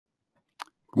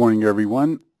Good morning,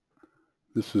 everyone.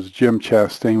 This is Jim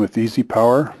Chastain with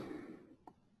EasyPower,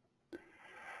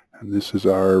 and this is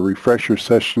our refresher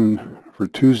session for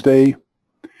Tuesday.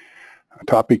 Our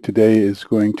topic today is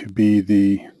going to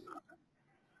be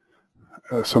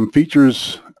some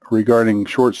features regarding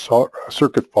short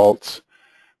circuit faults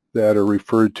that are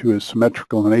referred to as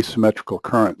symmetrical and asymmetrical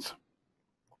currents.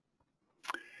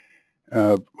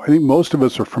 I think most of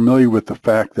us are familiar with the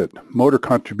fact that motor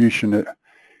contribution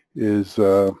is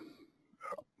a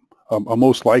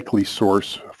most likely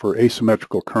source for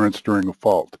asymmetrical currents during a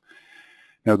fault.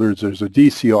 Now there's a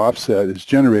DC offset is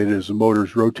generated as the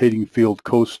motor's rotating field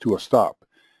coasts to a stop.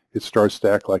 It starts to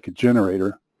act like a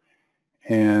generator.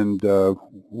 And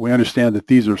we understand that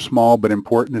these are small but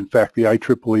important. In fact, the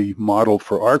IEEE model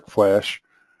for arc flash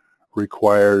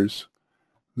requires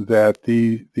that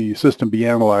the system be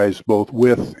analyzed both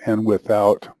with and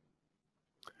without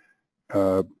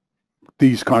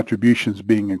these contributions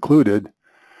being included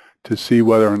to see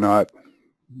whether or not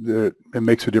it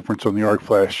makes a difference on the arc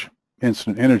flash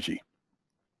incident energy.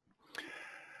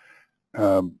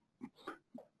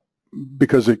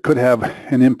 Because it could have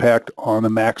an impact on the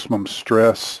maximum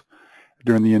stress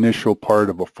during the initial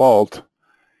part of a fault,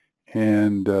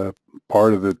 and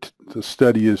part of the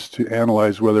study is to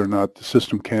analyze whether or not the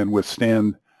system can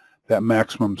withstand that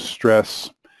maximum stress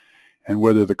and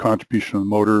whether the contribution of the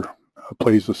motor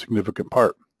plays a significant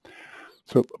part.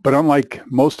 So, but unlike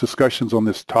most discussions on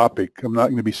this topic, I'm not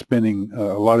going to be spending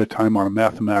a lot of time on a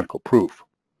mathematical proof.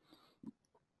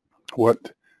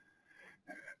 What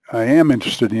I am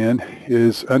interested in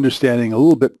is understanding a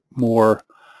little bit more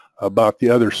about the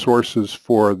other sources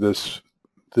for this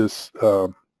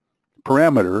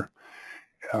parameter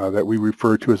that we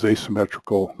refer to as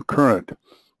asymmetrical current.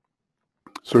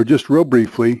 So just real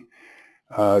briefly,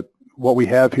 what we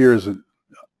have here is an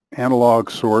analog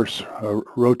source, a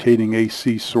rotating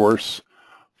AC source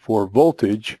for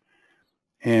voltage,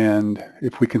 and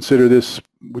if we consider this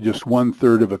just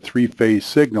 1/3 of a three-phase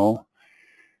signal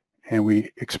and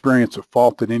we experience a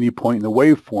fault at any point in the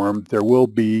waveform, there will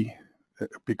be,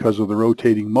 because of the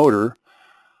rotating motor,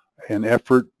 an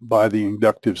effort by the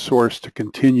inductive source to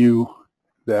continue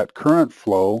that current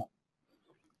flow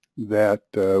that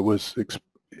was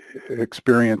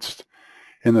experienced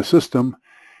in the system.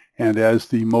 And as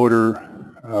the motor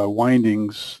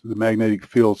windings, the magnetic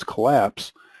fields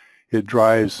collapse, it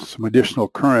drives some additional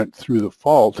current through the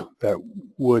fault that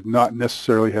would not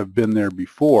necessarily have been there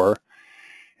before.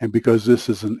 And because this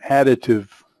is an additive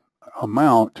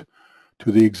amount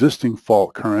to the existing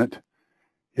fault current,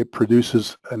 it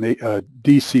produces a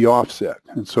DC offset.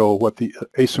 And so what the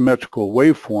asymmetrical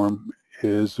waveform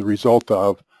is the result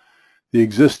of the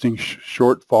existing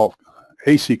short fault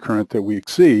AC current that we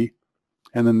see,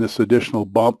 and then this additional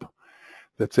bump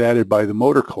that's added by the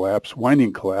motor collapse,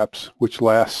 winding collapse, which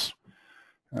lasts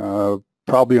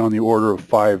probably on the order of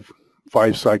five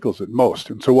cycles at most.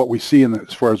 And so what we see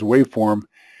as far as waveform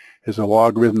is a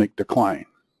logarithmic decline.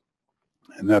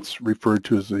 And that's referred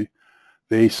to as the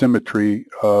asymmetry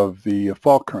of the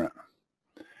fault current.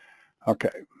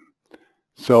 Okay,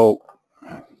 so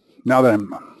now that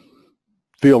I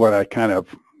feel that I kind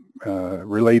of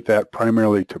relate that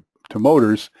primarily to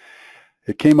motors,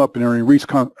 it came up in a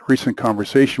recent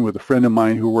conversation with a friend of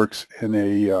mine who works in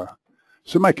a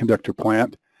semiconductor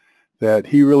plant that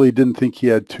he really didn't think he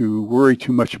had to worry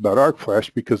too much about arc flash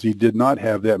because he did not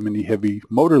have that many heavy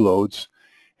motor loads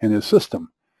in his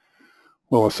system.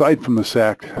 Well, aside from the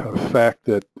fact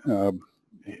that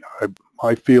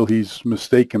I feel he's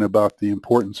mistaken about the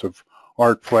importance of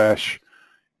arc flash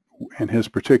in his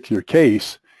particular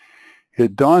case,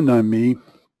 it dawned on me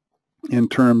in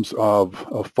terms of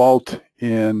a fault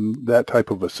in that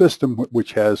type of a system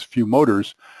which has few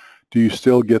motors, do you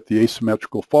still get the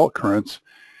asymmetrical fault currents?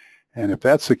 And if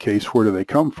that's the case, where do they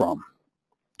come from?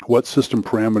 What system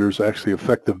parameters actually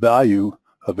affect the value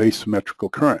of asymmetrical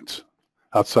currents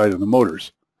outside of the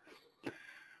motors?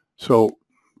 So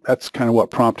that's kind of what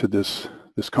prompted this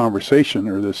conversation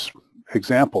or this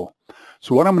example.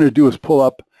 So what I'm going to do is pull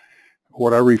up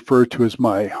what I refer to as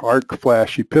my arc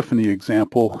flash epiphany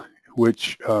example,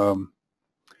 which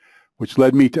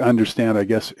led me to understand, I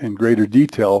guess, in greater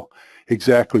detail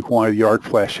exactly why the arc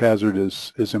flash hazard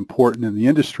is important in the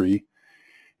industry,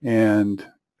 and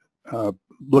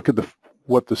look at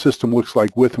what the system looks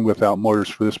like with and without motors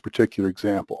for this particular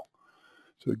example.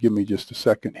 So give me just a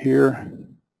second here.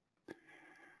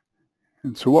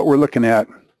 And so what we're looking at,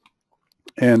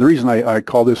 and the reason I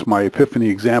call this my epiphany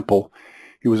example,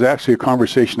 it was actually a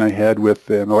conversation I had with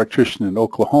an electrician in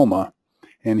Oklahoma,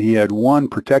 and he had one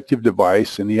protective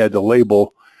device, and he had to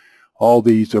label all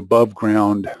these above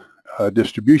ground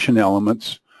distribution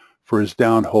elements for his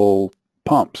downhole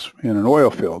pumps in an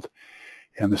oil field.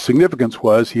 And the significance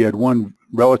was he had one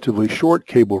relatively short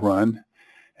cable run,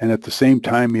 and at the same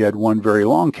time he had one very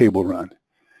long cable run.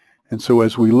 And so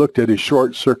as we looked at his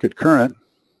short circuit current,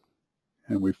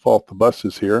 and we fault the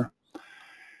buses here,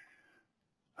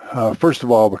 first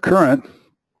of all, the current,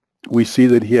 we see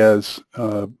that he has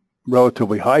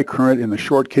relatively high current in the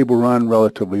short cable run,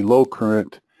 relatively low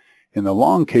current in the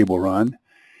long cable run,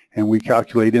 and we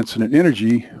calculate incident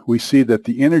energy. We see that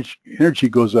the energy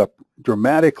goes up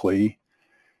dramatically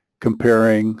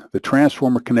comparing the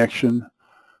transformer connection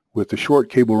with the short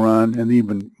cable run, and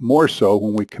even more so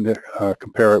when we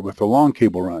compare it with the long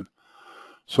cable run.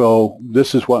 So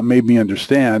this is what made me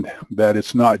understand that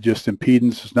it's not just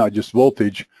impedance, it's not just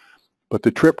voltage, but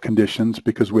the trip conditions,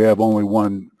 because we have only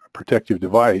one protective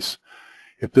device.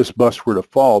 If this bus were to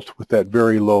fault with that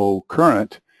very low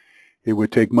current, it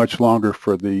would take much longer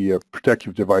for the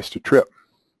protective device to trip.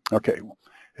 Okay,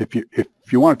 if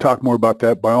you want to talk more about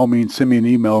that, by all means send me an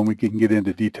email and we can get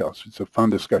into details. It's a fun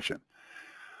discussion.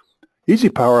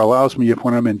 EasyPower allows me,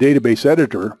 when I'm in Database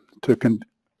Editor, to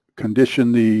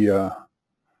condition the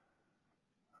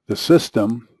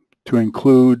system to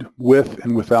include with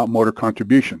and without motor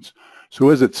contributions. So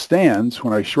as it stands,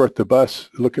 when I short the bus,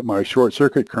 look at my short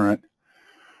circuit current,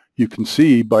 you can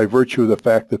see by virtue of the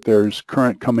fact that there's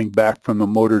current coming back from the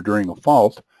motor during a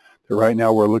fault, that right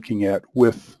now we're looking at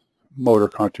with motor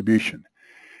contribution.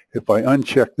 If I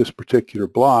uncheck this particular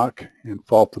block and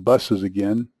fault the buses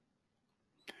again,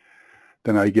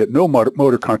 then I get no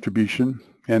motor contribution,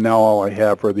 and now all I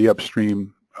have are the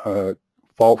upstream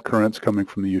fault currents coming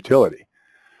from the utility.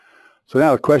 So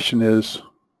now the question is,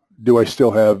 do I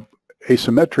still have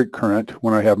asymmetric current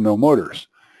when I have no motors?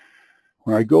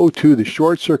 When I go to the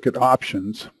short circuit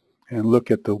options and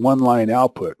look at the one-line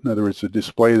output, in other words, the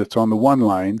display that's on the one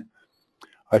line,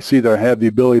 I see that I have the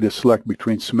ability to select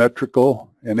between symmetrical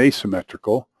and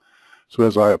asymmetrical. So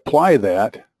as I apply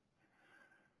that,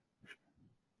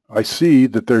 I see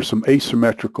that there's some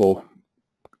asymmetrical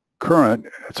current.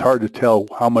 It's hard to tell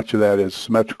how much of that is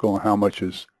symmetrical and how much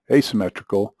is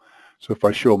asymmetrical. So if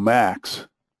I show max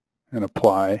and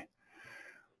apply,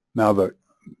 now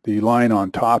the line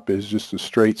on top is just a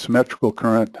straight symmetrical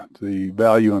current. The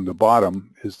value on the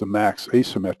bottom is the max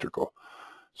asymmetrical.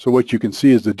 So what you can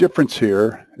see is the difference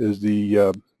here is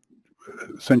the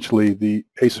essentially the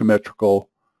asymmetrical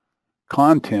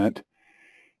content.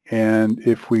 And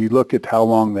if we look at how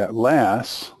long that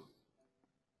lasts,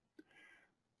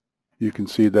 you can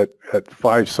see that at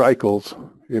 5 cycles,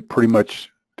 it pretty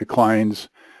much declines,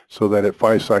 so that at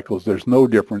 5 cycles, there's no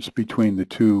difference between the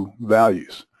two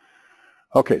values.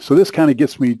 Okay, so this kind of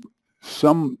gets me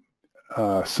some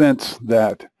sense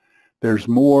that there's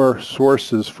more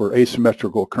sources for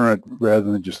asymmetrical current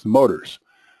rather than just the motors.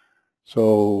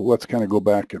 So let's kind of go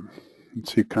back and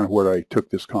see kind of where I took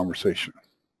this conversation.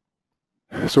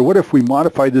 So what if we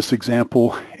modify this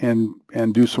example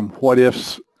and do some what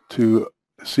ifs to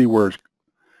see where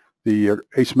the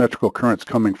asymmetrical current's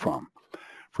coming from?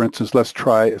 For instance, let's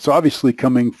try, it's obviously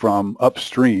coming from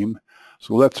upstream,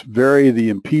 so let's vary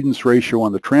the impedance ratio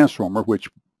on the transformer, which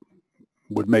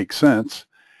would make sense,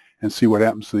 and see what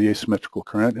happens to the asymmetrical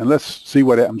current. And let's see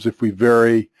what happens if we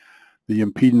vary the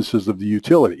impedances of the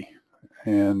utility.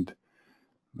 And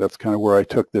that's kind of where I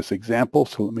took this example,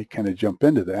 so let me kind of jump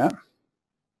into that.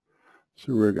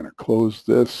 So we're going to close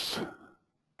this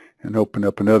and open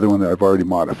up another one that I've already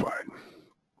modified.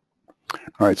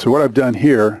 All right, so what I've done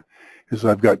here is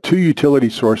I've got 2 utility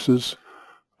sources,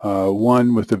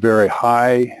 one with a very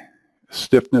high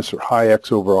stiffness or high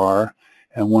X over R,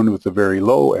 and one with a very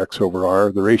low X over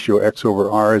R. The ratio X over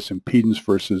R is impedance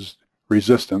versus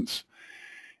resistance.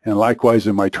 And likewise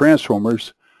in my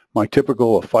transformers, my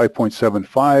typical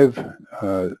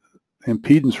 5.75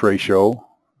 impedance ratio,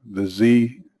 the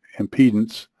Z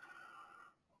impedance,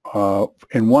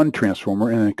 in one transformer,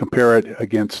 and then compare it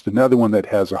against another one that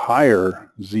has a higher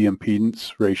Z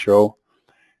impedance ratio,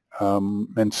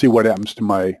 and see what happens to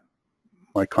my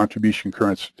contribution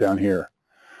currents down here.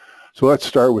 So let's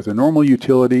start with a normal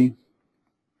utility.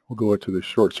 We'll go to the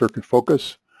short circuit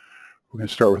focus. We're going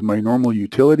to start with my normal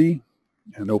utility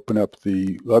and open up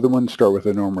the other one, start with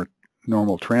a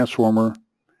normal transformer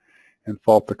and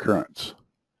fault the currents.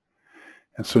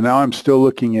 And so now I'm still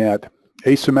looking at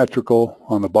asymmetrical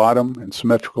on the bottom and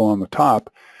symmetrical on the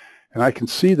top, and I can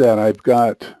see that I've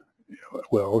got,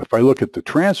 well, if I look at the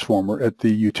transformer, at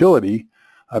the utility,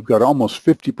 I've got almost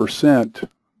 50%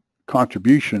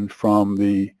 contribution from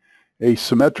the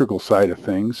asymmetrical side of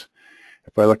things.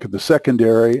 If I look at the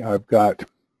secondary, I've got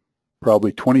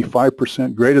probably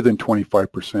 25%, greater than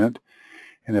 25%,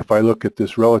 And if I look at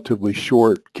this relatively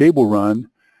short cable run,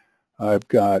 I've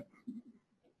got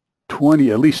at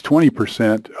least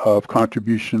 20% of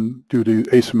contribution due to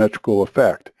asymmetrical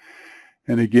effect.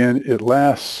 And again, it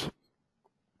lasts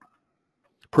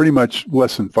pretty much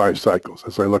less than 5 cycles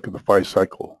as I look at the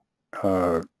 5-cycle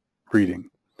reading.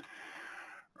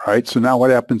 All right, so now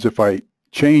what happens if I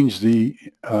change the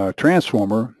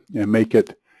transformer and make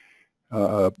it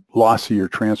a lossier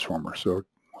transformer? So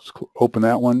let's open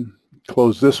that one,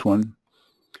 close this one.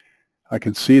 I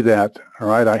can see that, all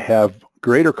right, I have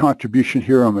greater contribution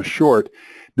here on the short.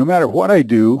 No matter what I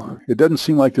do, it doesn't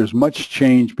seem like there's much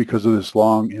change because of this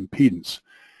long impedance.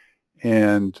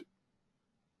 And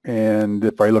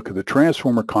if I look at the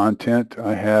transformer content,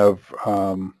 I have,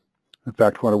 in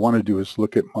fact, what I want to do is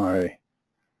look at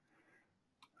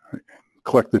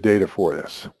collect the data for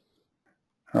this.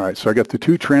 All right, so I got the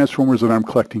 2 transformers that I'm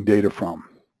collecting data from.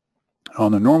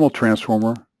 On the normal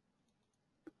transformer,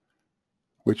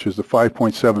 which is the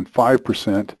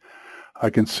 5.75%, I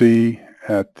can see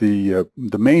at the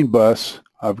main bus,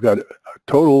 I've got a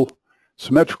total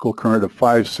symmetrical current of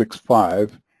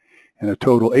 565 and a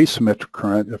total asymmetric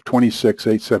current of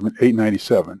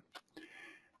 26,897.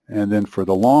 And then for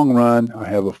the long run, I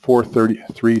have a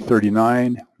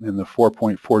 433.39 and the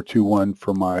 4.421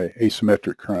 for my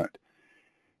asymmetric current.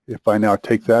 If I now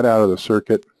take that out of the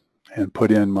circuit and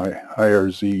put in my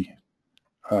IRZ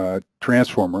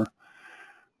transformer,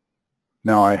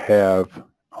 now I have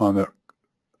on the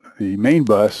main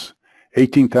bus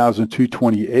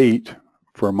 18,228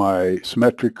 for my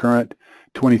symmetric current,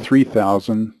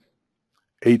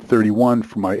 23,831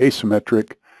 for my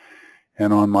asymmetric,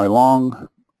 and on my long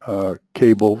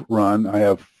cable run I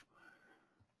have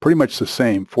pretty much the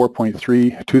same,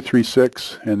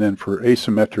 4.3236, and then for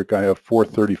asymmetric I have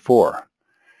 434. All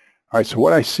right, so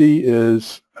what I see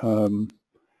is a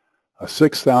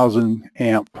 6,000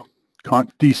 amp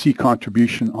DC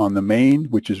contribution on the main,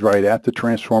 which is right at the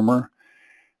transformer,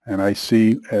 and I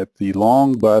see at the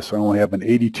long bus I only have an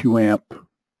 82 amp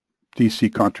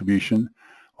DC contribution.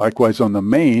 Likewise on the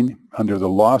main, under the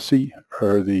lossy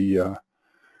or the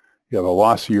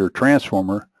lossier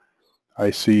transformer, I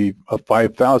see a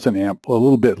 5,000 amp, a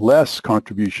little bit less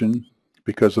contribution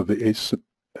because of the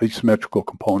asymmetrical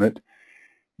component,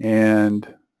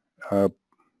 and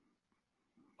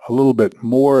a little bit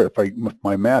more if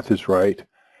my math is right,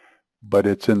 but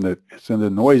it's in the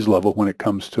noise level when it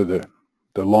comes to the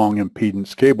long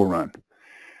impedance cable run.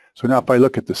 So now if I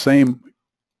look at the same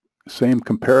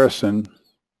comparison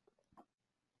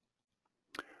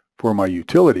for my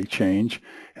utility change,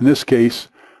 in this case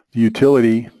the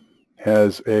utility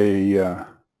has a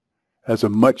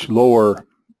much lower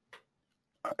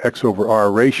X over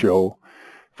R ratio.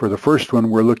 For the first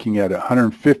one we're looking at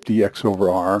 150 X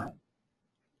over R,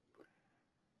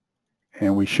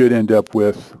 and we should end up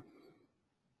with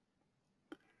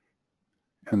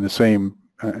in the same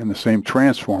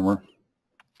transformer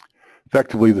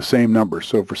effectively the same number.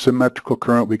 So for symmetrical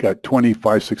current we got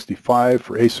 2565,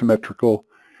 for asymmetrical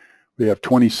we have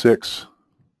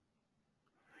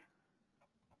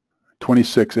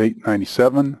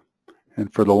 26,897,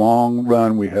 and for the long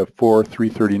run we have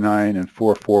 4,339 and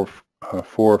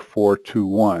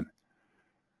 4,421. As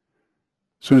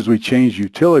soon as we change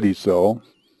utilities though,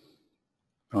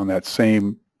 on that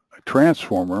same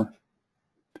transformer,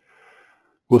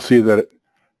 we'll see that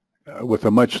with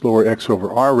a much lower X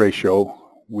over R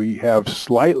ratio, we have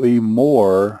slightly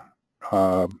more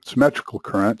symmetrical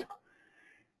current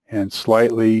and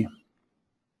slightly,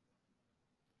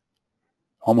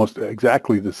 almost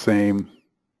exactly the same,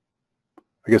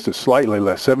 I guess it's slightly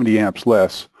less, 70 amps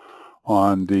less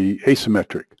on the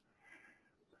asymmetric.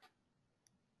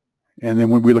 And then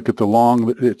when we look at the long,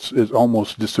 it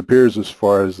almost disappears as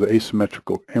far as the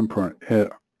asymmetrical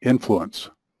influence.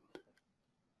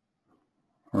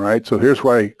 All right, so here's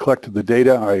where I collected the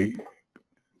data. I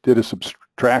did a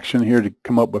subtraction here to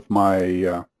come up with my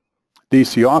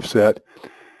DC offset,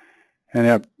 and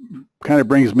that kind of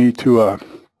brings me to a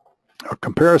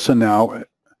comparison now.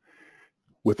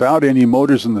 Without any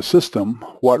motors in the system,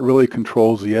 what really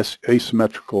controls the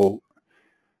asymmetrical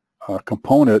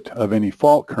component of any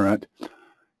fault current?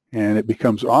 And it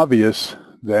becomes obvious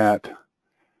that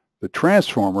the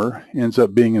transformer ends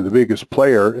up being the biggest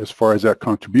player as far as that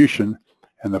contribution,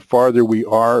 and the farther we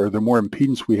are or the more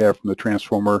impedance we have from the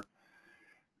transformer,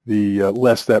 the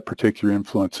less that particular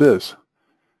influence is.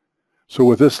 So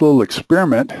with this little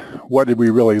experiment, what did we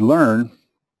really learn?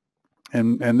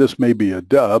 And this may be a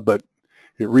duh, but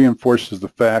it reinforces the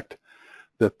fact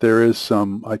that there is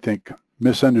some, I think,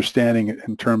 misunderstanding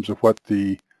in terms of what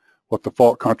the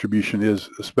fault contribution is,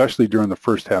 especially during the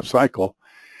first half cycle.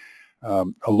 A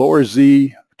lower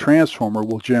Z transformer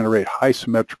will generate high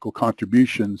symmetrical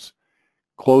contributions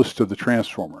close to the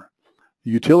transformer.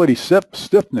 The utility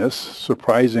stiffness,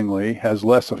 surprisingly, has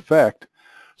less effect,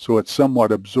 so it's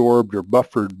somewhat absorbed or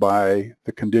buffered by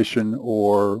the condition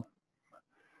or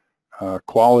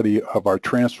quality of our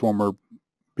transformer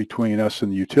between us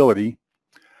and the utility.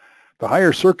 The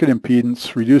higher circuit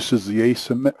impedance reduces the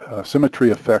asymmetry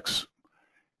effects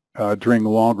during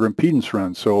longer impedance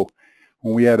runs. So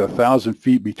when we had 1,000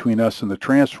 feet between us and the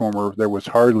transformer, there was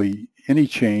hardly any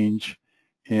change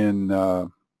in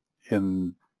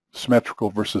symmetrical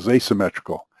versus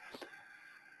asymmetrical.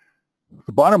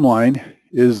 The bottom line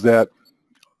is that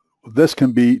this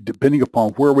can be, depending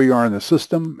upon where we are in the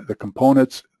system, the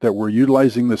components that we're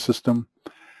utilizing the system,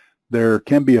 there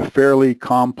can be a fairly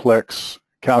complex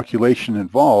calculation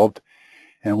involved.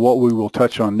 And what we will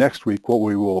touch on next week, what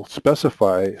we will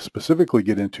specifically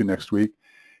get into next week,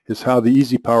 is how the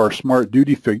EasyPower Smart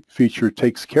Duty feature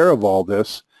takes care of all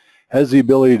this, has the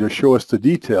ability to show us the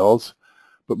details,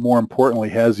 but more importantly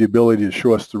has the ability to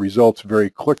show us the results very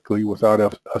quickly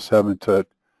without us having to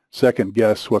second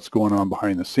guess what's going on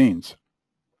behind the scenes.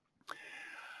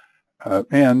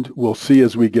 And we'll see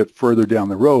as we get further down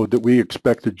the road that we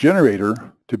expect the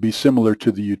generator to be similar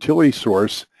to the utility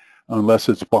source unless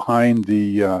it's behind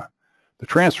the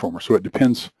transformer. So it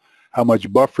depends how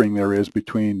much buffering there is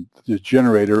between the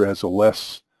generator as a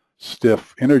less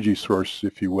stiff energy source,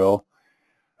 if you will,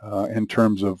 in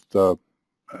terms of the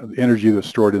energy that's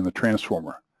stored in the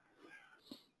transformer.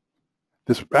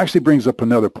 This actually brings up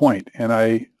another point, and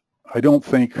I don't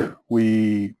think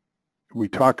we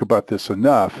talk about this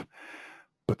enough,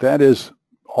 but that is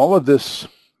all of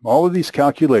these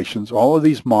calculations, all of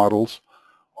these models,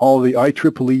 all of the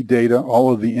IEEE data,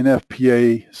 all of the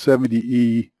NFPA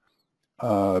 70E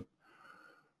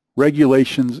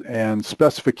regulations and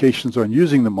specifications on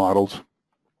using the models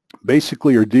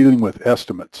basically are dealing with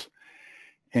estimates.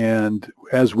 And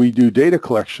as we do data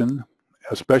collection,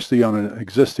 especially on an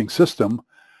existing system,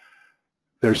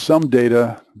 there's some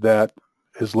data that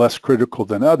is less critical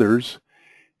than others,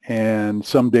 and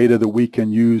some data that we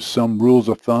can use some rules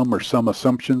of thumb or some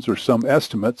assumptions or some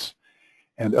estimates,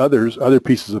 and other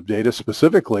pieces of data,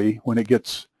 specifically when it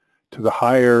gets to the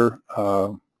higher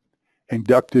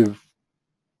inductive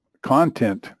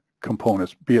content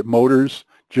components, be it motors,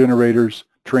 generators,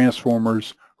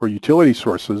 transformers, or utility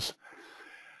sources,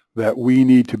 that we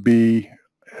need to be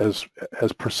as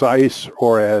precise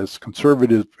or as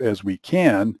conservative as we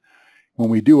can when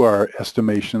we do our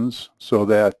estimations, so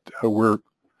that we're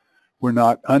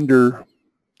not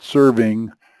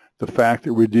underserving the fact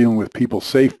that we're dealing with people's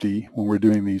safety when we're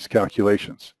doing these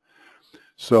calculations.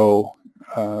 So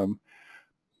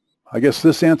I guess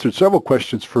this answered several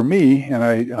questions for me, and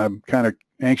I'm kind of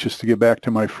anxious to get back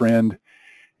to my friend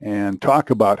and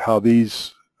talk about how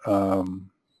these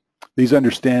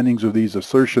understandings or these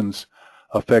assertions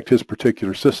affect his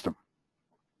particular system.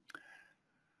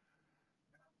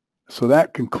 So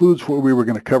that concludes what we were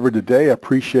going to cover today. I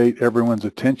appreciate everyone's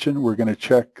attention. We're going to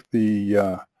check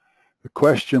the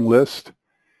question list.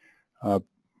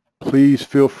 Please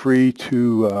feel free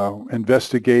to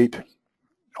investigate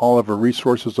all of our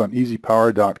resources on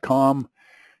easypower.com.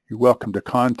 You're welcome to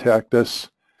contact us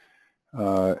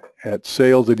at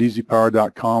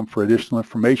sales@easypower.com for additional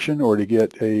information, or to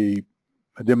get a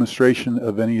demonstration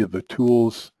of any of the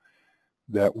tools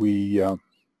that we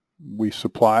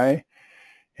supply,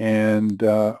 and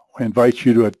invite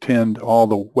you to attend all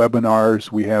the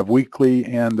webinars we have weekly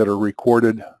and that are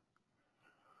recorded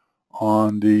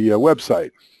on the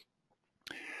website.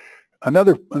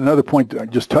 Another point to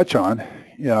just touch on,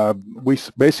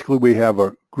 we have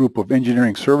a group of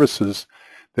engineering services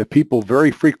that people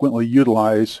very frequently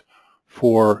utilize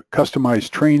for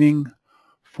customized training,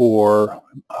 for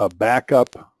a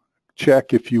backup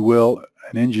check, if you will,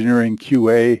 an engineering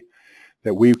QA,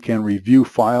 that we can review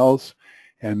files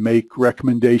and make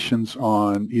recommendations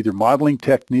on either modeling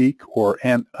technique or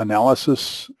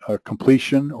analysis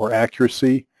completion or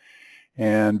accuracy,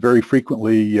 and very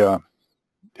frequently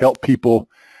help people,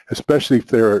 especially if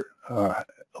they're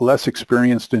less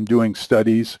experienced in doing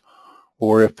studies,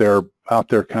 or if they're out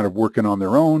there kind of working on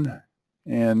their own,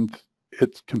 and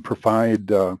it can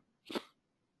provide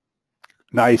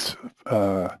nice,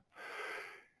 I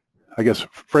guess,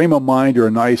 frame of mind or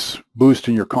a nice boost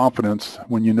in your confidence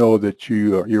when you know that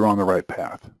you're on the right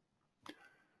path.